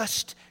 They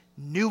just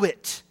knew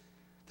it.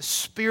 The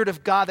Spirit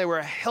of God, they were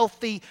a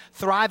healthy,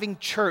 thriving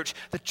church.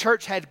 The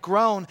church had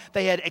grown.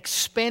 They had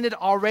expanded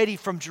already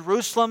from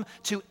Jerusalem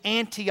to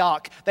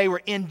Antioch. They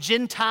were in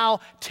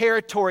Gentile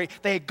territory.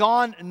 They had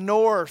gone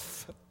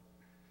north.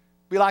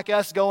 Be like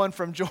us going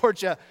from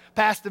Georgia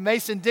past the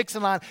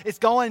Mason-Dixon line. It's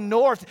going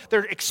north.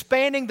 They're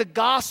expanding the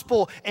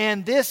gospel.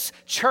 And this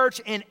church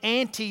in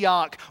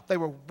Antioch, they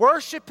were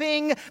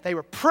worshiping, they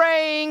were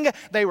praying,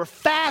 they were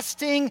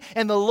fasting.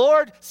 And the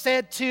Lord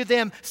said to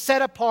them,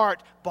 set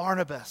apart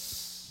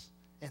Barnabas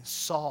and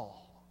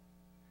Saul.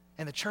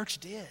 And the church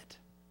did.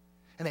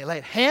 And they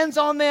laid hands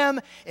on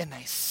them and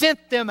they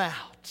sent them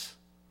out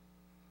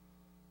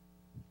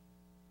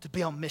to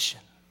be on mission.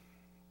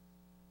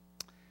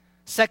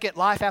 Second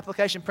life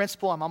application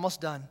principle, I'm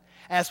almost done.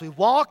 As we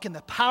walk in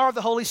the power of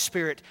the Holy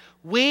Spirit,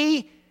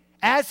 we,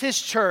 as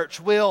his church,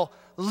 will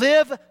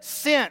live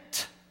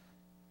sent.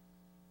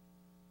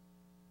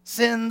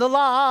 Send the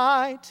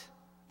light,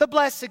 the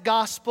blessed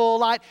gospel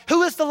light.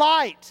 Who is the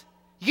light?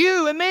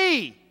 You and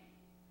me.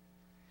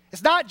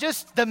 It's not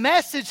just the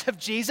message of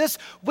Jesus.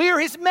 We're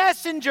his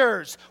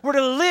messengers. We're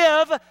to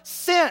live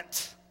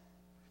sent.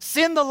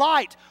 Send the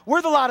light.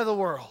 We're the light of the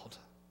world.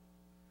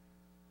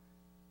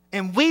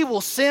 And we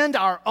will send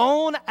our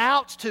own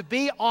out to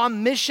be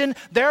on mission.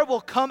 There will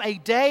come a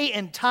day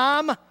and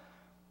time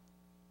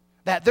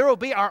that there will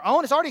be our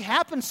own. It's already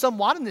happened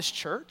somewhat in this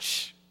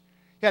church.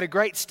 You had a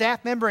great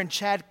staff member in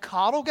Chad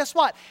Cottle. Guess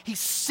what? He's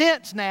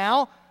sent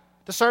now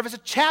to serve as a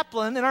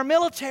chaplain in our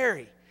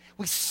military.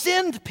 We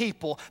send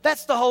people.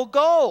 That's the whole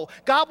goal.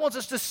 God wants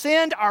us to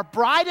send our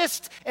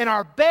brightest and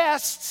our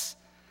best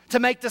to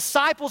make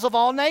disciples of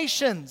all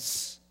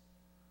nations.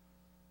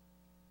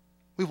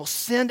 We will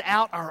send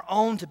out our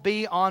own to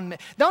be on.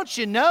 Don't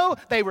you know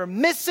they were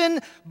missing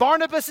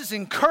Barnabas'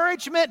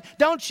 encouragement?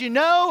 Don't you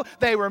know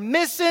they were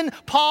missing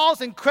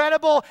Paul's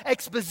incredible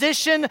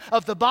exposition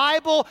of the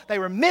Bible? They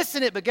were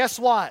missing it, but guess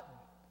what?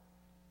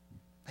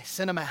 They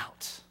sent them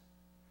out.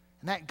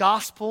 And that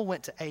gospel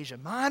went to Asia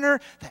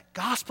Minor. That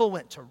gospel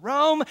went to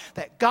Rome.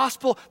 That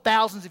gospel,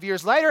 thousands of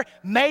years later,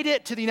 made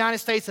it to the United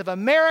States of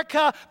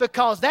America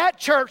because that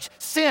church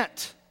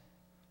sent.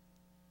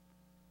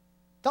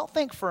 Don't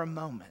think for a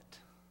moment.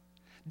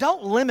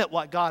 Don't limit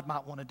what God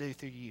might want to do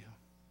through you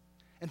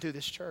and through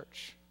this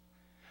church.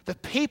 The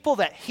people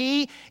that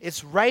he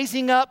is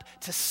raising up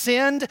to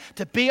send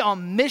to be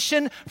on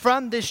mission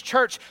from this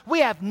church, we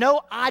have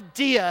no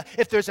idea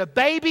if there's a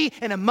baby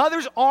in a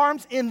mother's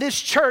arms in this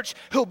church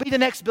who will be the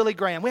next Billy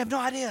Graham. We have no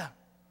idea.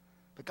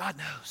 But God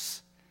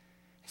knows.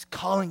 He's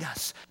calling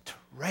us to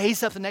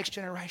raise up the next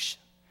generation.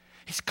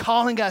 He's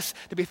calling us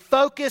to be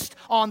focused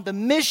on the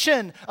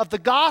mission of the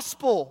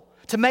gospel,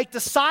 to make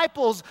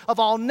disciples of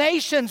all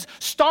nations,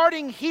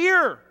 starting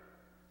here.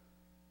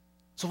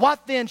 So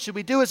what then should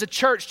we do as a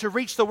church to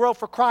reach the world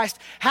for Christ?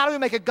 How do we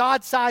make a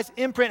God-sized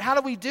imprint? How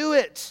do we do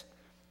it?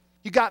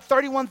 You got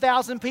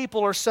 31,000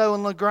 people or so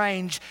in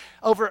LaGrange,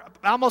 over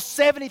almost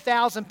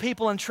 70,000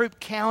 people in Troup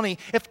County.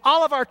 If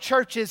all of our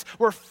churches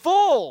were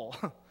full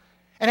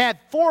and had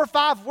 4 or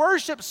 5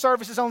 worship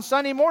services on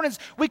Sunday mornings,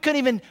 we couldn't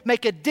even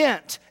make a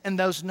dent in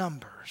those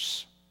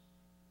numbers.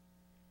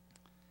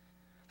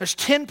 There's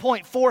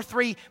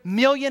 10.43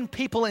 million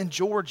people in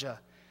Georgia,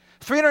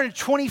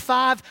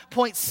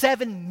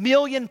 325.7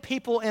 million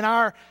people in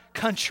our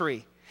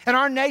country. And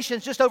our nation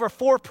is just over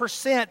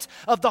 4%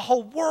 of the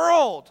whole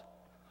world.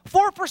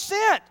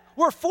 4%.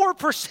 We're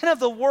 4% of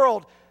the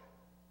world.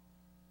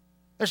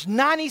 There's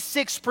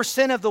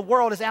 96% of the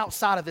world is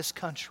outside of this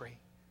country.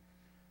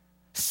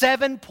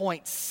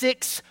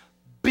 7.6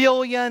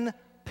 billion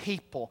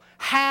people.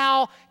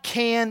 How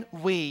can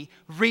we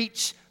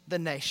reach the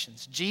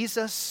nations?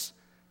 Jesus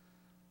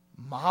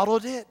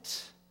modeled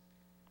it.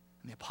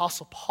 And the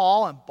Apostle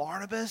Paul and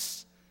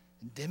Barnabas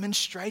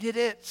demonstrated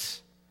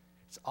it.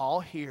 It's all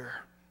here.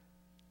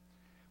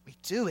 We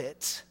do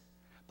it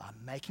by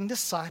making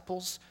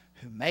disciples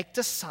who make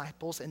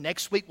disciples. And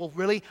next week we'll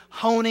really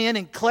hone in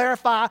and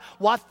clarify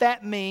what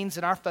that means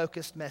in our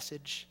focused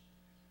message.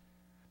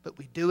 But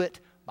we do it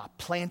by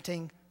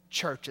planting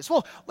churches.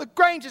 Well,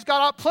 LaGrange has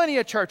got plenty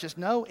of churches.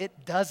 No,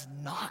 it does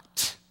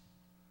not.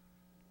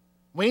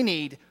 We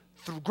need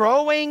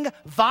growing,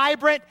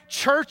 vibrant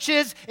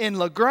churches in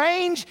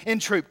LaGrange, in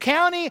Troup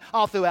County,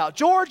 all throughout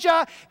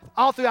Georgia,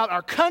 all throughout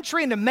our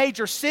country, in the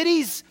major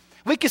cities.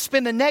 We could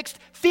spend the next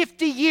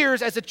 50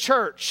 years as a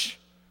church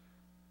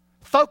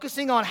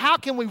focusing on how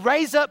can we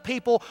raise up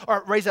people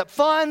or raise up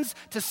funds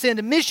to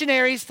send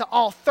missionaries to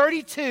all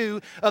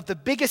 32 of the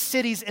biggest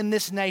cities in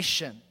this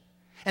nation.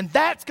 And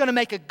that's going to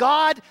make a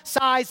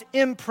God-sized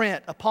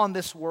imprint upon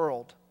this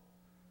world.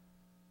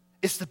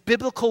 It's the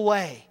biblical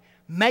way,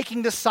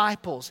 making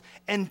disciples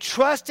and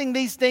trusting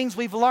these things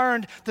we've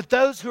learned to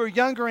those who are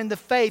younger in the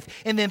faith,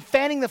 and then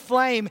fanning the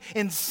flame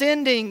and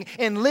sending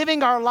and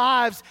living our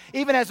lives,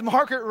 even as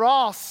Margaret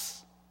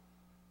Ross,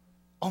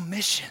 on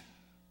mission.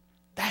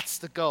 That's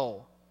the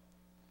goal.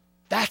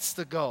 That's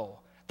the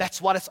goal. That's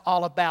what it's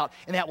all about.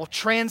 And that will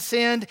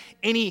transcend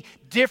any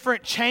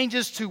different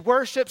changes to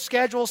worship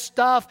schedule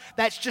stuff.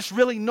 That's just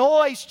really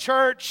noise,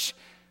 church.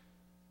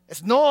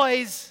 It's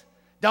noise.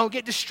 Don't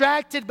get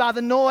distracted by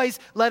the noise.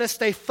 Let us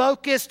stay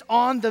focused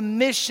on the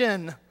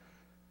mission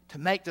to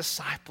make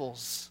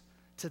disciples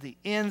to the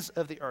ends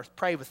of the earth.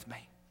 Pray with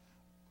me.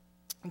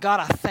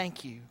 God, I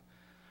thank you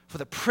for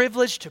the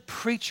privilege to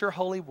preach your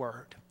holy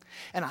word.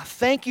 And I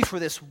thank you for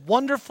this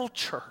wonderful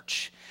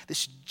church,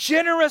 this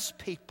generous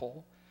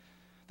people,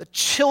 the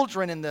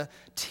children and the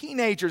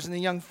teenagers and the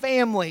young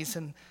families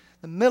and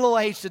the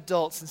middle-aged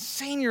adults and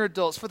senior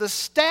adults, for the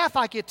staff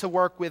I get to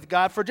work with,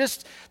 God, for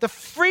just the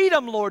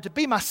freedom, Lord, to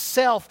be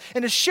myself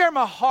and to share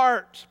my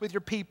heart with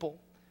your people.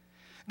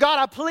 God,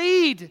 I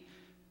plead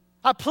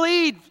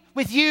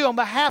with you on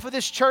behalf of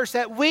this church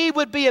that we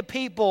would be a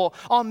people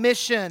on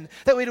mission,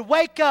 that we'd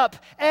wake up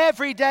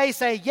every day,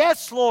 say,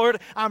 yes,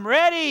 Lord, I'm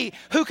ready.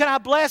 Who can I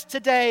bless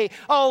today?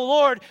 Oh,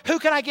 Lord, who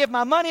can I give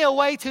my money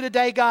away to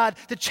today, God,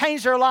 to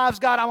change their lives,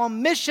 God? I'm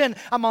on mission.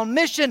 I'm on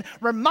mission.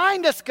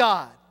 Remind us,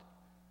 God.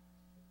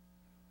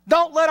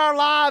 Don't let our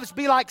lives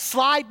be like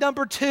slide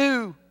number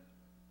 2.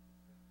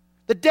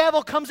 The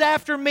devil comes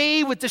after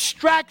me with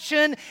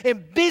distraction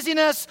and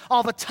busyness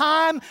all the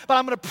time, but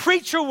I'm going to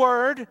preach your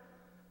word.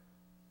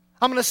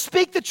 I'm going to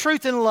speak the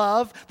truth in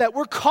love, that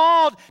we're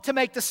called to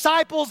make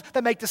disciples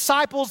that make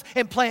disciples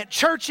and plant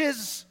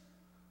churches.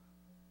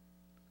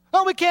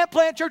 Oh, we can't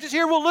plant churches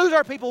here. We'll lose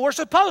our people. We're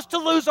supposed to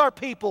lose our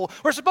people.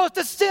 We're supposed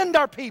to send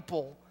our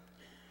people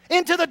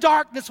into the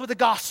darkness with the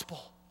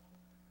gospel.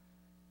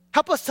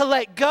 Help us to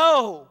let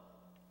go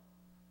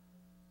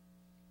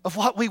of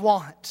what we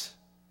want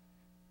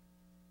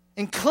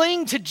and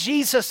cling to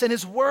Jesus and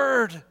his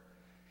word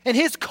and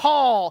his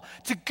call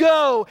to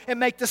go and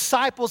make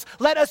disciples.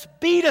 Let us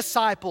be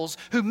disciples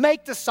who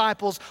make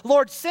disciples.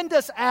 Lord, send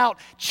us out.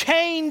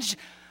 Change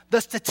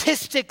the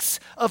statistics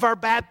of our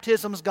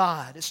baptisms,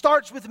 God. It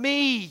starts with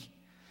me.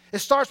 It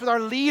starts with our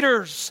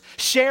leaders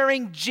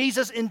sharing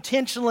Jesus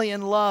intentionally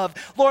in love.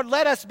 Lord,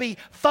 let us be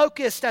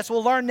focused, as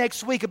we'll learn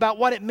next week, about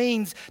what it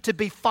means to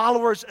be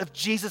followers of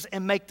Jesus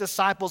and make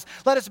disciples.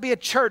 Let us be a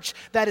church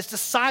that is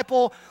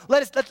disciple.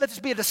 Let us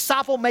be a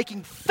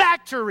disciple-making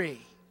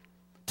factory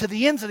to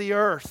the ends of the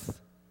earth.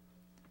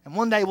 And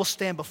one day we'll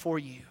stand before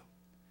you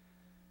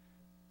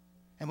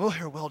and we'll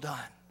hear, well done,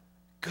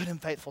 good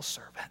and faithful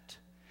servant.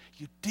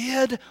 You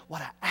did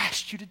what I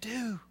asked you to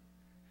do.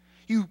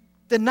 You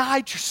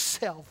denied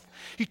yourself.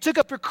 You took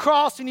up your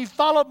cross and you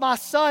followed my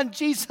son,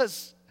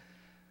 Jesus.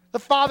 The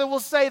Father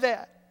will say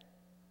that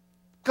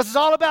because it's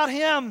all about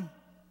him.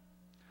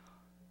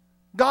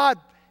 God,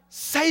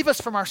 save us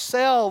from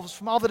ourselves,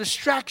 from all the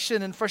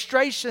distraction and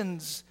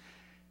frustrations.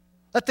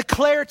 Let the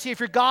clarity of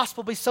your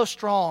gospel be so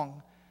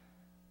strong.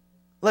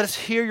 Let us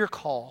hear your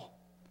call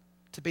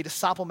to be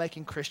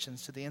disciple-making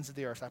Christians to the ends of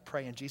the earth. I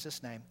pray in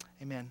Jesus' name,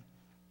 amen.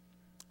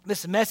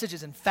 This message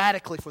is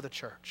emphatically for the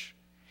church.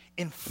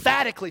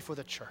 Emphatically for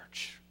the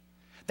church.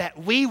 that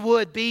we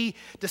would be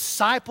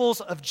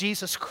disciples of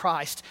Jesus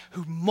Christ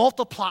who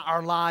multiply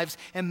our lives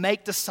and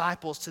make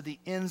disciples to the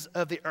ends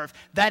of the earth.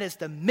 That is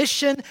the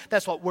mission.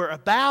 That's what we're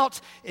about.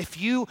 If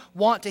you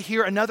want to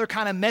hear another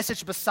kind of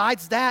message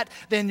besides that,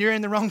 then you're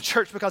in the wrong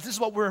church, because this is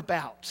what we're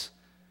about.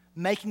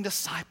 Making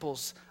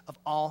disciples of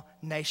all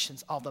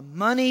nations. All the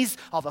monies,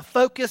 all the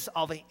focus,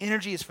 all the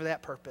energy is for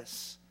that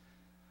purpose.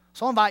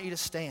 So I invite you to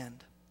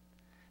stand,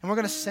 and we're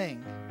going to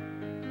sing.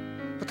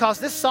 Because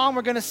this song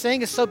we're going to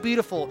sing is so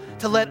beautiful,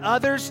 to let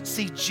others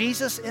see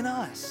Jesus in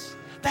us.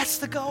 That's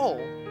the goal.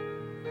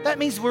 That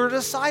means we're a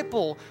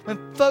disciple.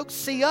 When folks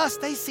see us,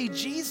 they see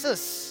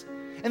Jesus.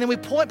 And then we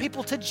point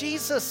people to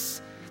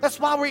Jesus. That's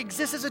why we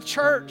exist as a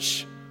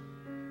church.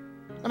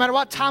 No matter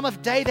what time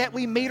of day that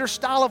we meet or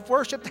style of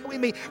worship that we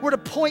meet, we're to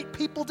point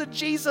people to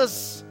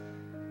Jesus.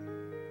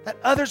 That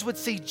others would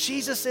see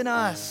Jesus in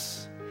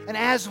us. And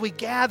as we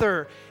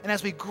gather and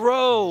as we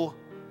grow,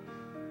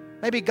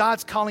 maybe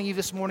God's calling you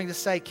this morning to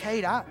say,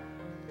 Kate, I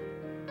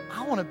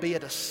want to be a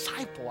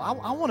disciple.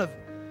 I want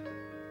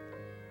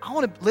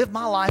to live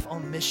my life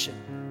on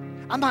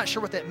mission. I'm not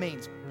sure what that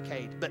means,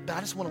 Kate, but I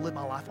just want to live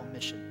my life on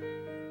mission.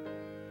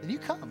 Then you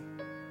come.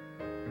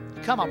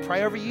 You come, I'll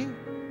pray over you.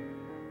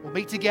 We'll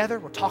meet together.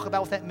 We'll talk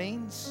about what that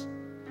means.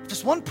 If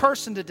just one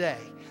person today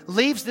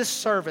leaves this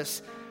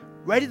service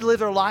ready to live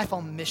their life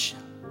on mission,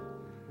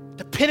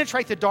 to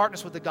penetrate the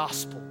darkness with the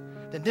gospel,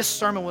 then this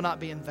sermon will not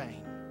be in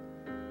vain.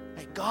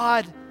 May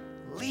God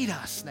lead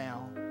us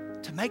now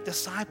to make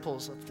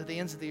disciples to the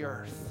ends of the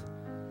earth.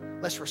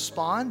 Let's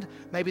respond.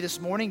 Maybe this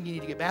morning you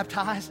need to get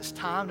baptized. It's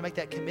time to make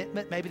that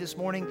commitment. Maybe this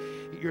morning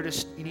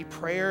you need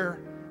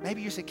prayer.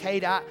 Maybe you say,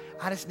 Kate, I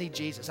just need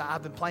Jesus.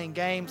 I've been playing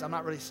games. I'm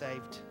not really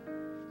saved.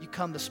 You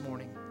come this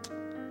morning.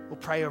 We'll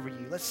pray over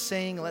you. Let's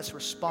sing. Let's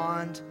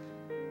respond.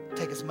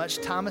 Take as much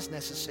time as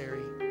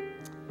necessary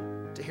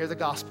to hear the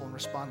gospel and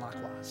respond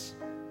likewise.